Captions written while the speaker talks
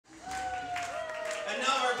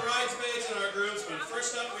now our bridesmaids and our groomsmen.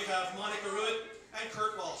 First up we have Monica Ruitt and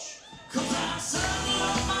Kurt Walsh.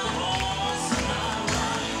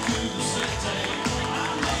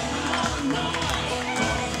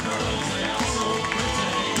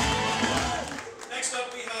 Next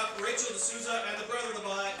up we have Rachel D'Souza and the brother of the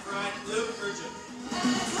bride, Luke Urgent.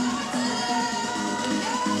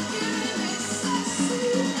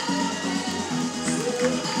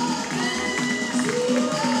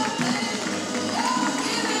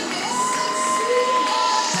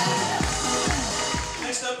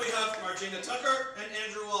 Next up we have Margina Tucker and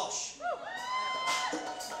Andrew Walsh.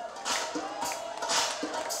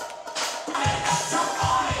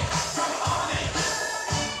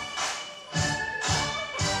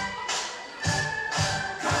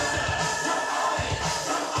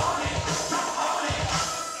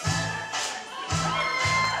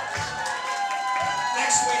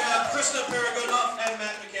 Next we have Krista Paragonoff and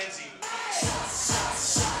Matt McKenzie.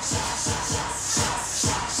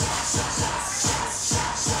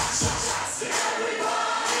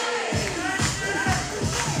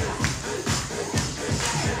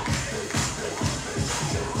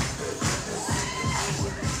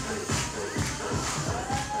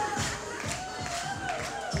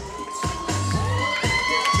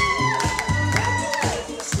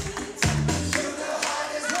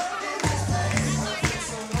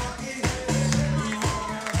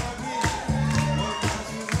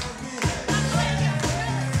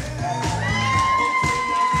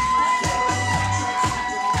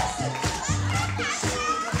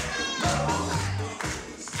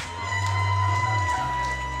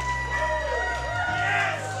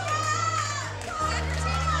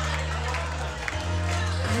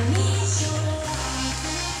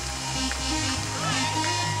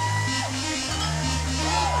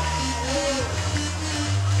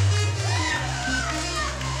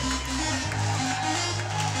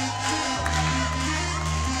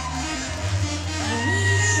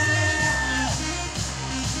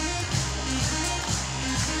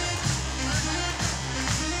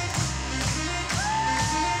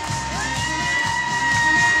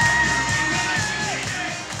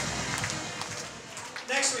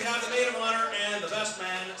 Next we have the maid of honor and the best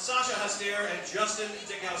man, Sasha Hastier and Justin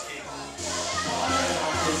Dikowski.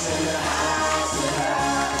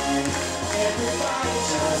 Everybody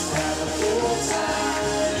just have a good time,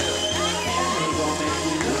 and we gon' make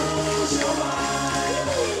you lose your mind.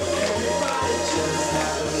 Everybody just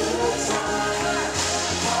have a good time.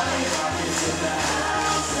 Party rockers in the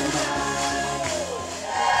house tonight.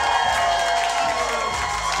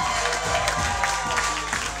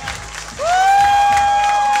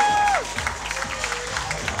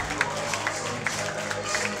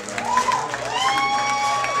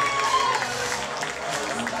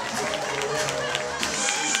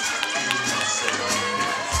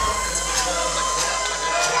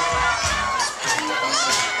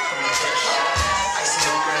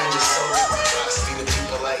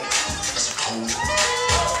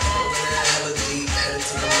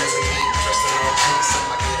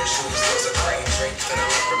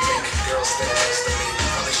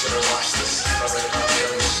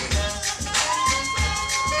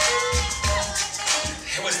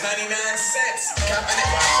 It was 99 cents. Copping it,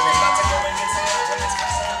 watching it, about to go and get some when it's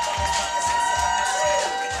passing up on his pockets.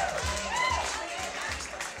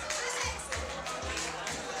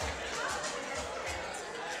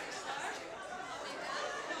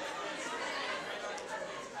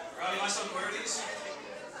 Robbie, you want some more of these?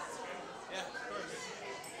 Yeah, of course.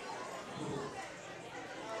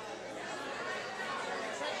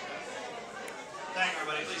 Thank you,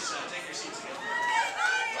 everybody. Please take your seats again.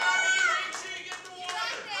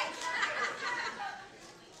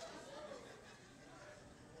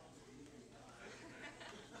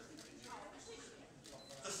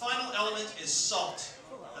 The final element is salt,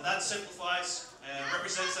 and that simplifies and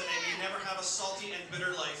represents that they may never have a salty and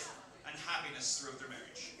bitter life and happiness throughout their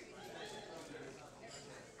marriage.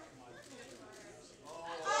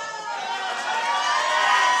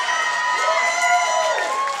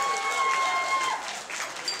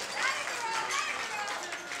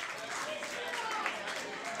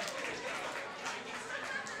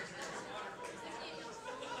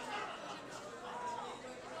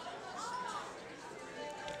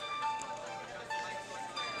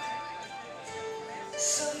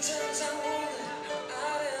 Sometimes I wonder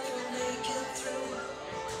how I'd ever make it through.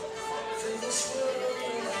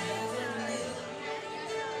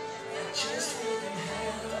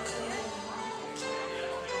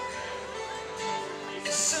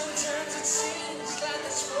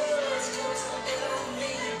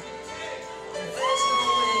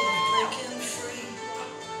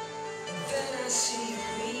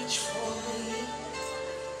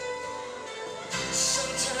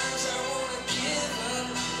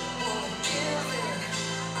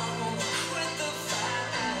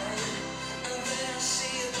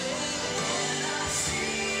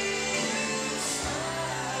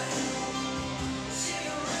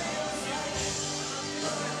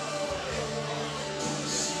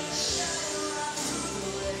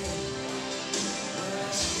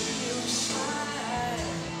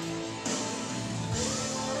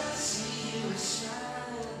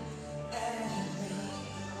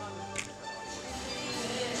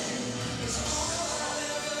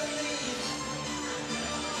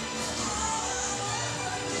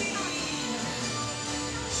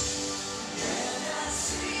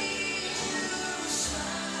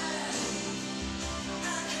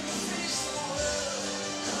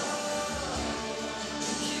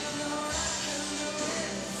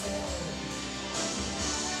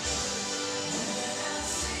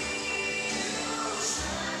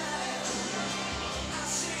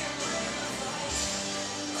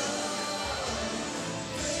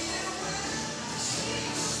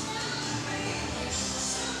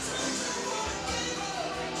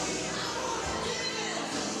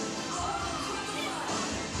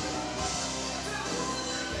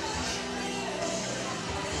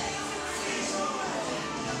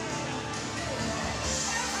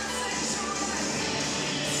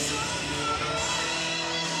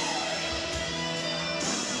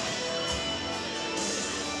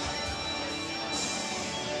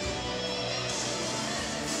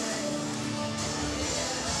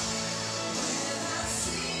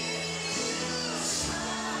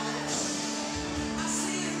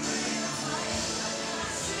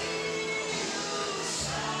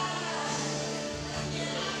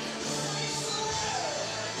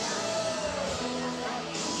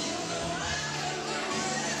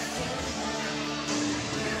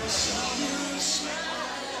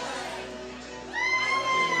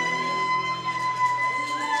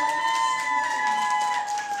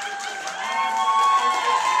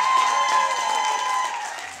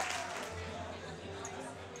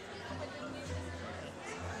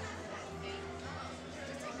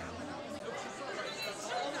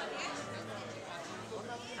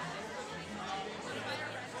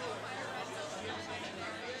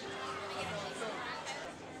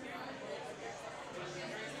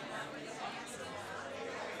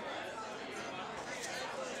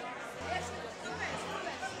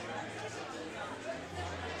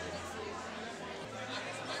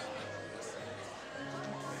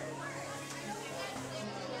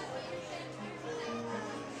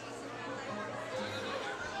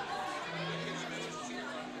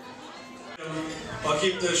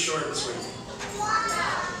 keep this short and sweet.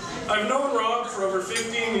 I've known Rob for over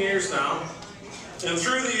 15 years now, and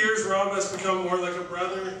through the years, Rob has become more like a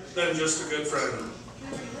brother than just a good friend.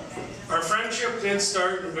 Our friendship did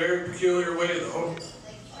start in a very peculiar way, though.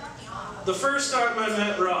 The first time I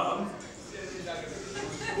met Rob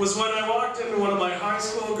was when I walked into one of my high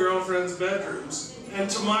school girlfriend's bedrooms, and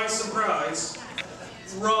to my surprise,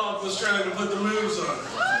 Rob was trying to put the moves on her.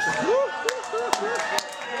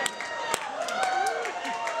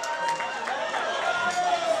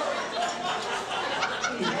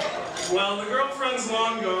 Well, the girlfriend's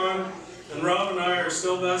long gone, and Rob and I are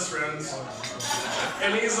still best friends.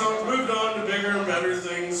 And he's moved on to bigger and better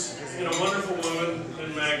things in a wonderful woman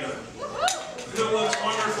in Magda, who looks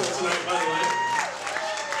wonderful tonight, by the way.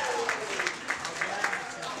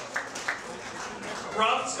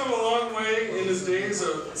 Rob's come a long way in his days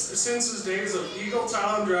since his days of Eagle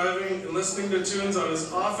Talon driving and listening to tunes on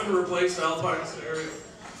his often replaced Alpine stereo.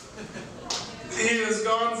 He has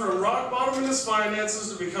gone from rock bottom in his finances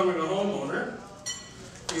to becoming a homeowner.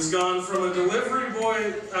 He's gone from a delivery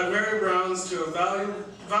boy at Mary Brown's to a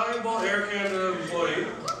valuable Air Canada employee.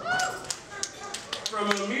 From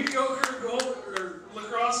a mediocre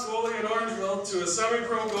lacrosse goalie in Orangeville to a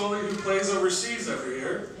semi-pro goalie who plays overseas every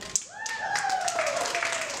year.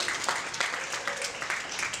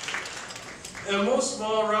 And most of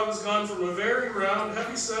all, Rob has gone from a very round,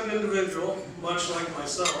 heavy-set individual, much like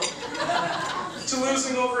myself, to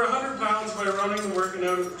losing over 100 pounds by running and working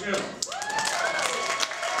out at the gym.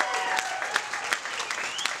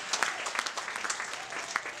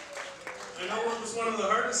 I know it was one of the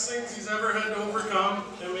hardest things he's ever had to overcome,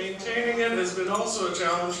 and maintaining it has been also a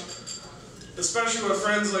challenge, especially with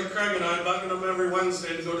friends like Craig and I bugging him every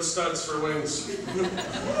Wednesday to go to Studs for wings.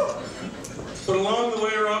 But along the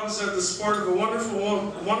way, Rob has had the support of a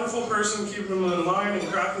wonderful person keeping him in line and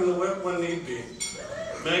cracking the whip when need be.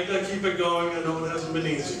 Magda, keep it going. I know it hasn't been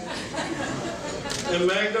easy. And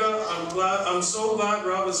Magda, I'm so glad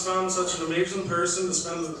Rob has found such an amazing person to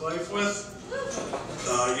spend his life with.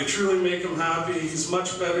 You truly make him happy. He's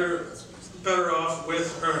much better off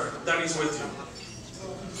with her, that he's with you.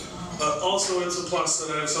 Also, it's a plus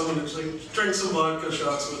that I have someone to drink some vodka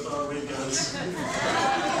shots with on weekends.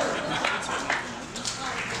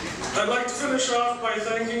 I'd like to finish off by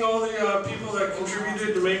thanking all the people that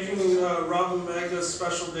contributed to making Rob and Magda's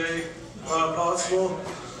special day possible.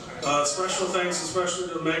 Special thanks especially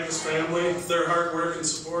to Magda's family, their hard work and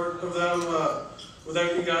support of them.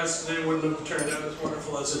 Without you guys today, wouldn't have turned out as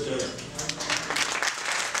wonderful as it did.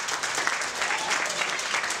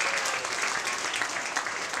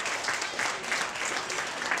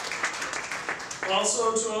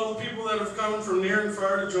 Also, to all the people that have come from near and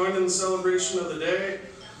far to join in the celebration of the day.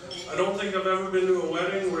 I don't think I've ever been to a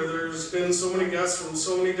wedding where there's been so many guests from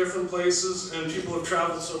so many different places and people have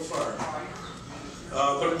traveled so far.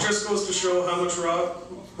 But it just goes to show how much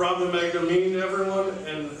Rob and Magda mean to everyone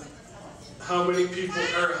and how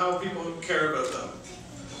how people care about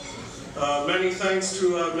them. Many thanks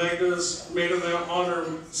to Magda's maid of honor,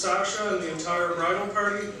 Sasha, and the entire bridal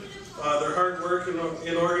party. Their hard work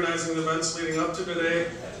in organizing the events leading up to today.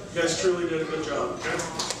 You guys truly did a good job. Okay?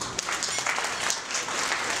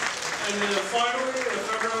 And then finally, if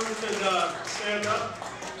everyone could stand up,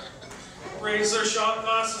 raise their shot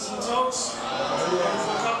glasses and toasts.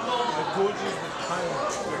 Wonderful couple.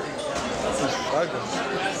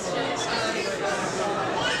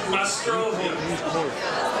 Mastrovia.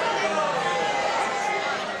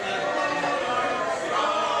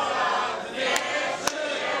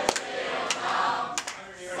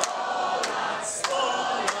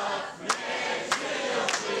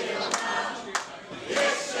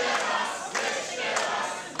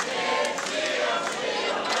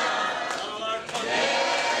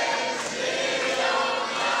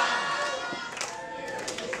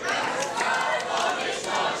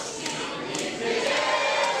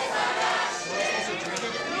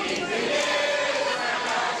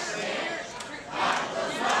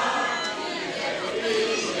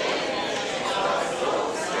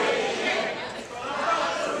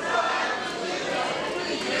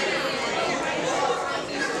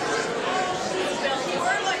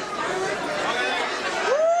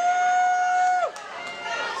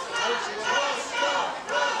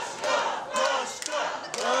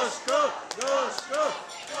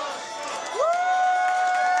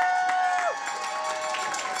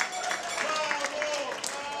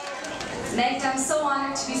 Magda, I'm so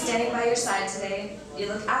honored to be standing by your side today. You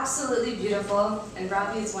look absolutely beautiful, and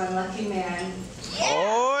Robbie is one lucky man.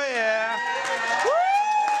 Oh, yeah. Woo!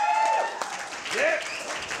 Yeah.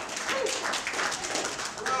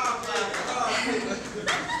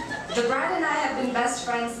 The bride and I have been best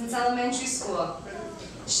since elementary school.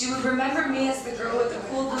 She would remember me as the girl with the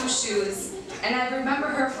cool blue shoes, and I'd remember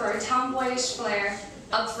her for her tomboyish flair,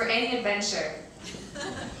 up for any adventure.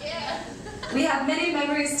 We have many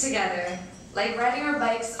memories together, like riding our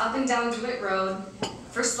bikes up and down DeWitt Road,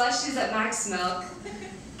 for slushies at Max Milk,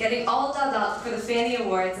 getting all dolled up for the Fanny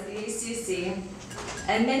Awards at the ACC,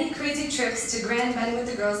 and many crazy trips to Grand Bend with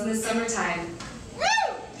the girls in the summertime,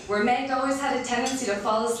 where Magda always had a tendency to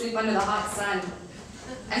fall asleep under the hot sun.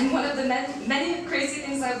 And one of the many crazy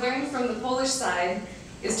things I've learned from the Polish side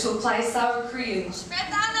is to apply sour cream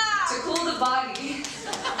to cool the body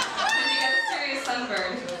when you get a serious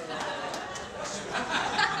sunburn.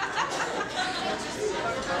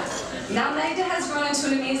 Now Magda has grown into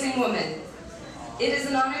an amazing woman. It is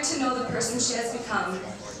an honor to know the person she has become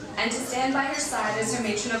and to stand by her side as her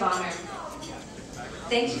matron of honor.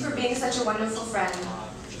 Thank you for being such a wonderful friend.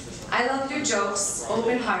 I love your jokes,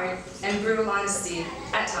 open heart, and brutal honesty,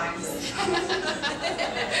 at times.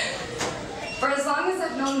 For as long as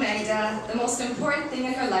I've known Magda, the most important thing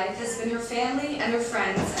in her life has been her family and her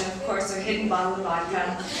friends, and of course her hidden bottle of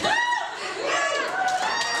vodka.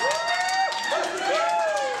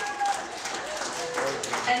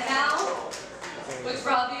 And now, with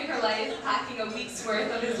Robbie in her life, packing a week's worth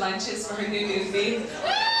of his lunches for her new newbie.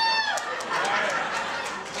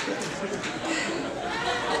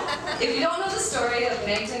 If you don't know the story of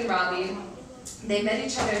Magda and Robbie, they met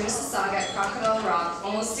each other in Mississauga at Crocodile Rock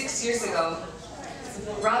almost 6 years ago.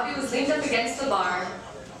 Robbie was leaned up against the bar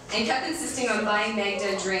and kept insisting on buying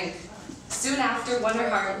Magda a drink. Soon after, won her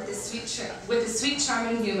heart with his sweet charm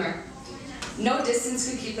and humor. No distance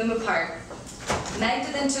could keep them apart.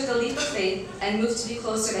 Magda then took a leap of faith and moved to be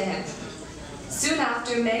closer to him. Soon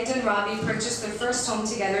after, Magda and Robbie purchased their first home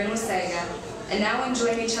together in Wasaga, and now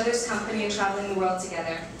enjoying each other's company and traveling the world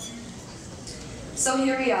together. So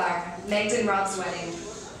here we are, Magda and Rob's wedding.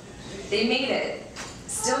 They made it,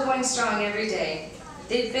 still going strong every day.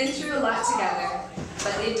 They've been through a lot together,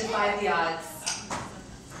 but they've defied the odds.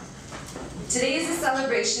 Today is a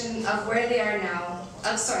celebration of where they are now.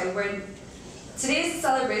 Today is a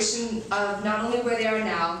celebration of not only where they are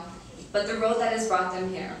now, but the road that has brought them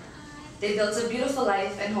here. They built a beautiful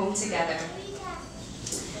life and home together.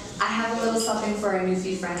 I have a little something for our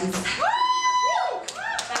newfie friends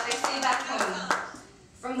that they say back home.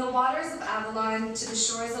 From the waters of Avalon to the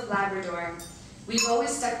shores of Labrador, we've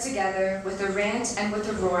always stuck together with a rant and with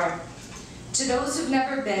a roar. To those who've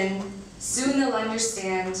never been, soon they'll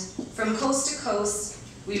understand. From coast to coast,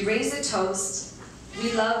 we raise a toast.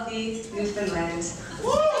 We love thee, Newfoundland.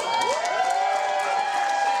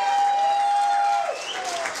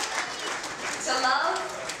 To love,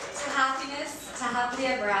 to happiness, to happily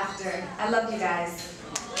ever after. I love you guys.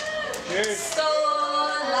 Cheers.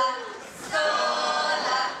 Stola, stola.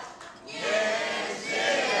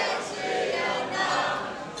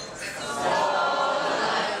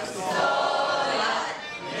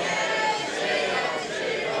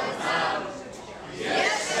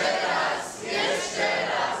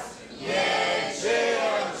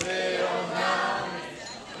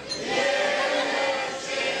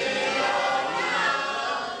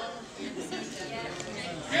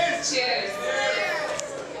 Cheers.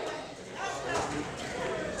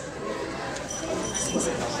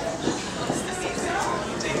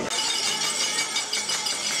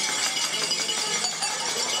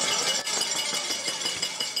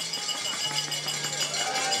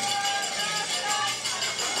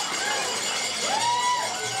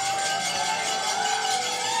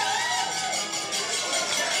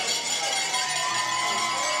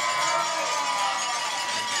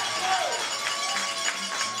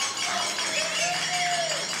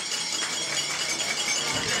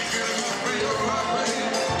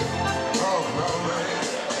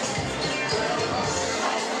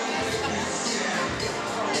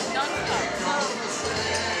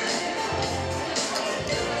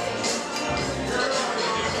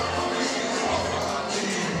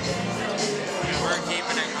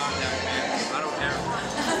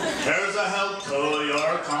 Here's a health to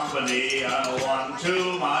your company, and one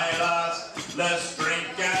to my last. Let's drink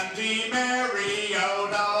and be merry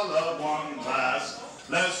out all of one glass.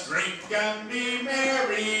 Let's drink and be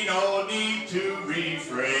merry, no need to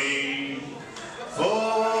refrain.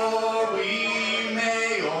 For we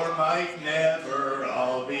may or might never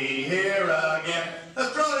all be here again.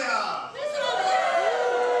 Australia!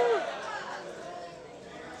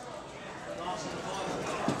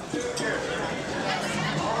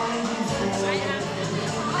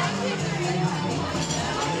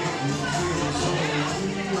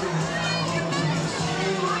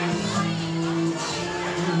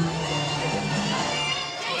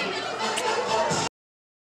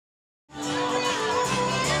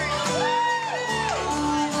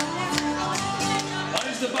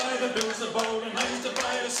 buy the bills, the boat, and I used to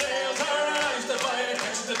buy the sails. I used to buy it,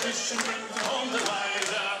 catch the fish and bring them home to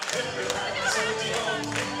Liza. If your partner sells you home,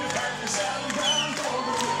 if your partner sells you round,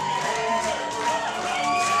 over to me home, turn around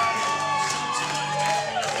the circle. Sometimes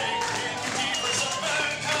I take tea for supper,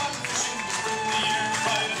 come fishing to spring the year,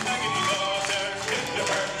 find a maggoty water. If your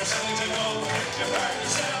partner sells you home, if your partner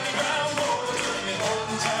sells you round, over to me home,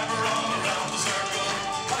 turn around the circle.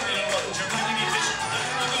 Find a bunch of maggoty fish, and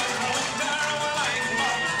I'm going home there while I'm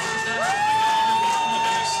mine.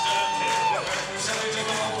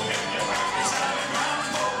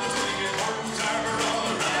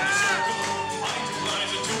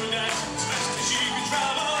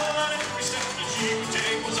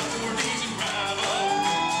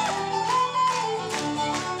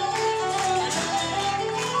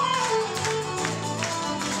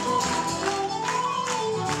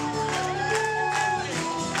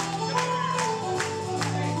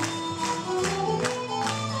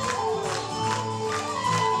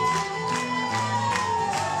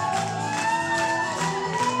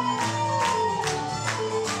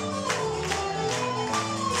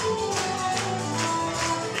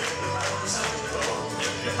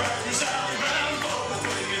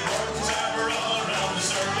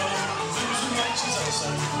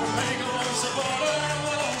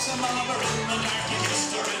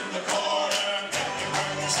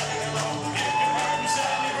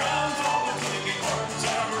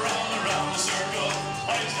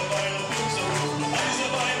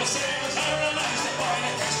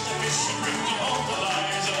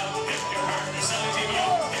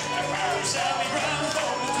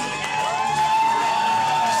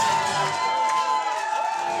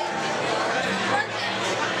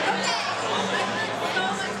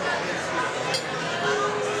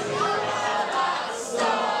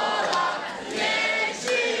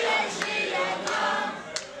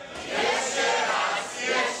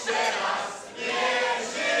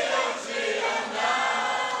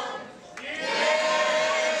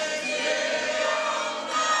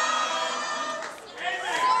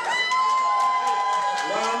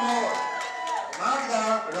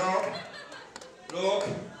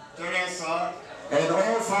 And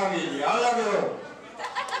all family, all of you.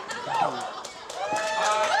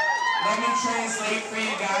 Let me translate for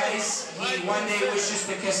you guys. He one day wishes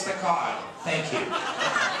to kiss the cod. Thank you.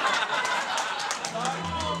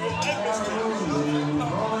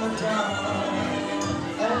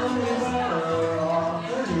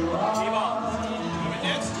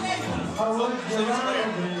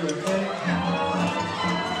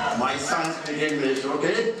 My son speak English,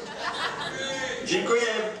 okay?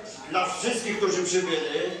 Dziękuję dla wszystkich, którzy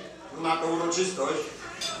przybyli na tą uroczystość.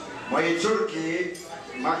 Mojej córki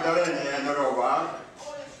Magdaleny Enorowa.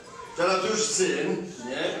 Teraz już syn,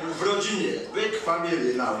 nie? W rodzinie. Big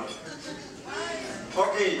family now.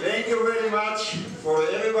 Okay, thank you very much for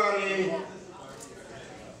everybody.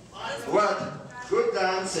 What? Good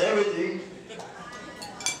dance, everything.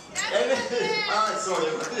 Everything. Ah,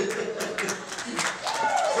 sorry.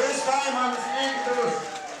 First time I'm speaking to...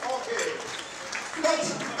 Okay.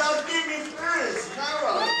 Don't give me first.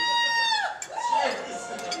 Now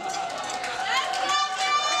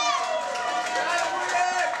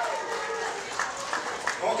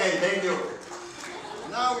Okay, thank you.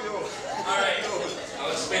 Now you. Alright,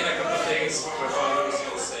 I'll explain a couple of things what my father was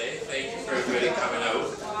going to say. Thank you for everybody coming out.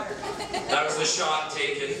 That was the shot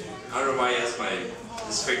taken. I don't know why he has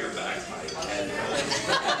his finger back to my head.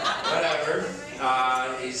 Whatever.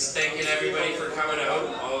 He's thanking everybody for coming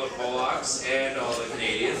out, all the Polacks and all the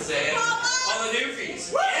Canadians and all the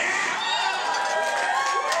newfies. Yeah!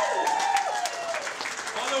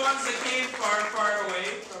 All the ones that came far, far away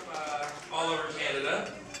from all over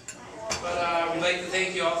Canada. But we'd like to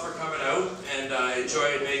thank you all for coming out and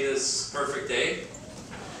enjoy and make this perfect day.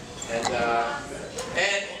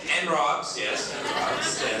 And Rob's, yes, and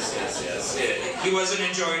Rob's, yes. Yeah, he wasn't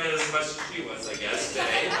enjoying it as much as she was, I guess,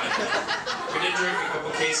 today. But we did drink a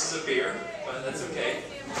couple cases of beer, but that's okay.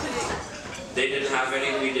 They didn't have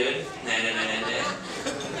any, we did.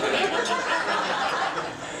 Whatever.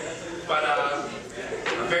 But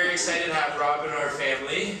I'm very excited to have Rob in our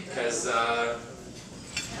family, because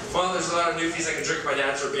well, there's a lot of newfies that can drink my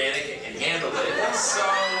dad's organic and can handle it, so...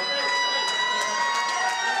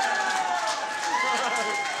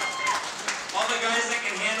 All the guys that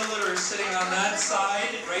can handle it are sitting on that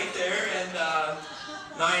side, right there, and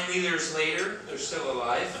 9 liters later, they're still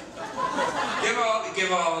alive.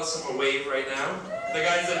 Give all of them a wave right now. The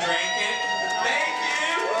guys that drank it, thank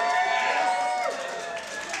you!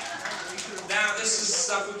 Now this is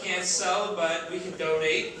stuff we can't sell, but we can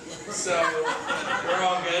donate. So we're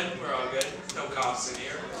all good. We're all good. No cops in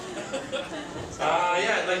here.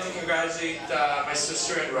 Yeah, I'd like to congratulate my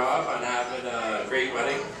sister and Rob on having a great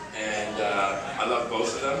wedding, and I love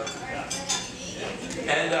both of them.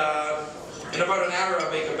 And in about an hour,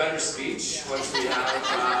 I'll make a better speech once we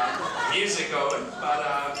have music going. But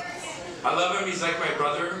I love him. He's like my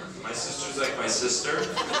brother. My sister's like my sister.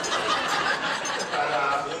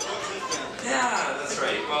 But yeah, that's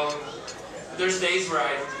right. Well, there's days where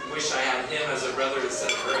I wish I had him as a brother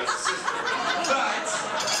instead of her as a sister. But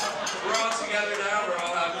we're all together now. We're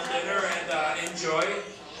all having dinner and enjoy.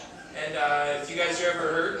 And if you guys are ever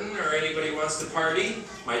hurting or anybody wants to party,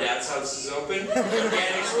 my dad's house is open.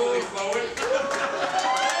 Organic's fully flowing.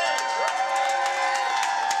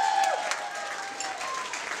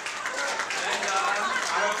 And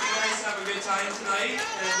I hope you guys have a good time tonight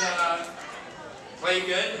and play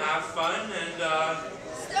good, have fun, and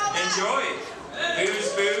enjoy. Booze,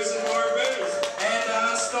 booze, and more booze.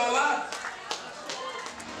 And Stola.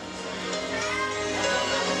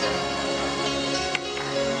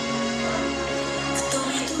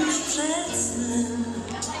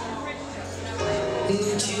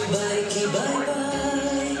 Nucił bajki, bye bye.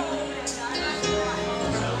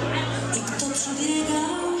 I kto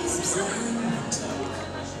przebiegał z psem,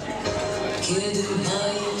 kiedy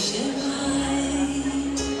mają się maj?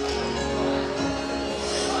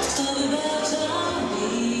 Kto wybaczał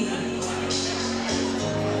mi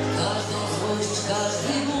każdą złość,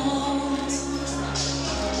 każdy błąd,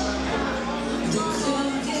 gdy krwią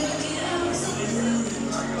wielkie łzy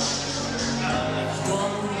w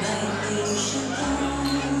domu najmniejszy dom.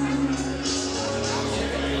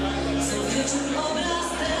 Co wieczór obraz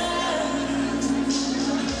ten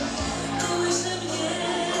kołysze mnie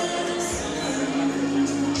do snu.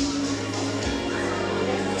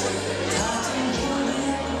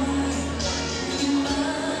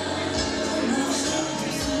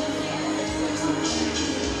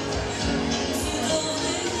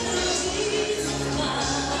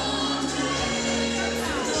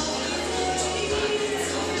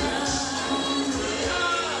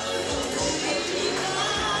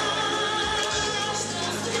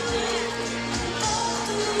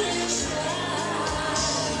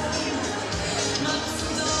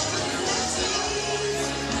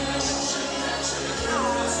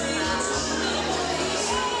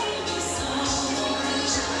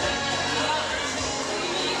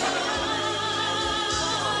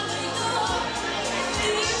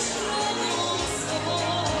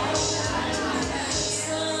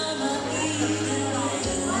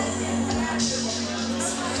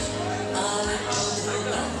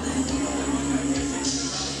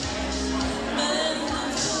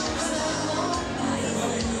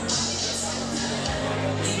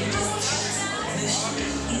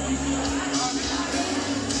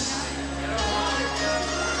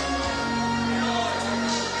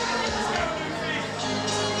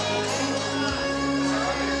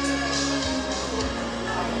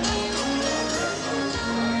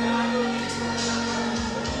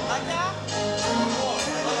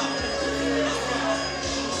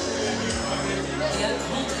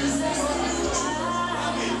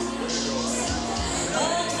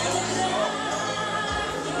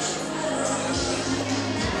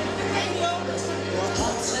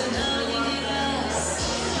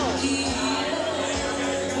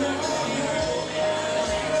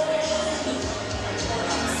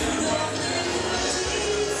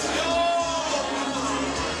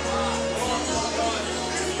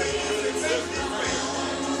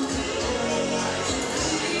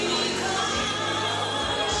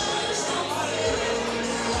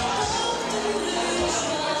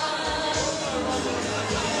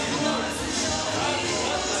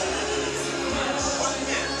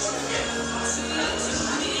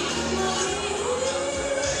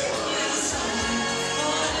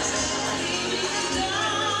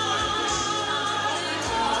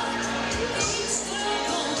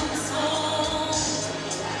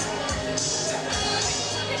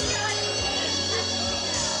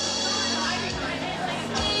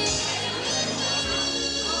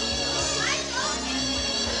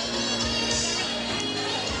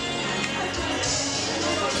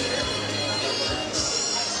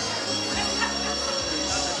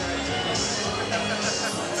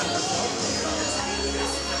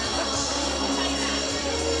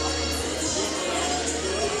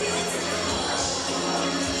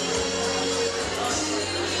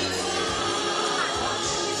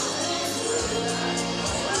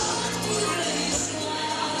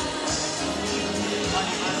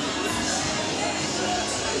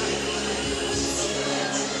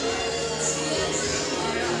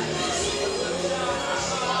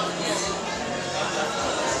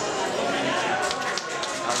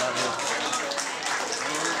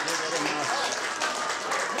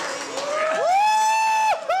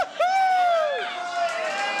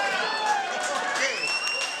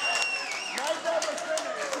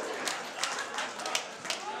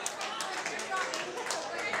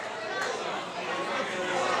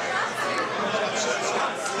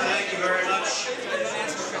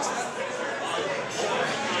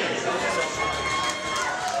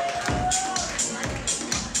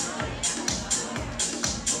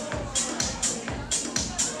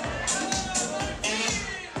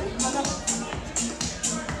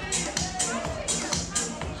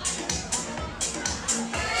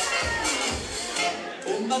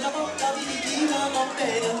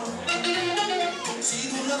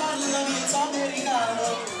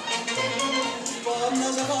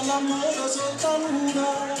 la moda sotto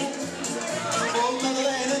luna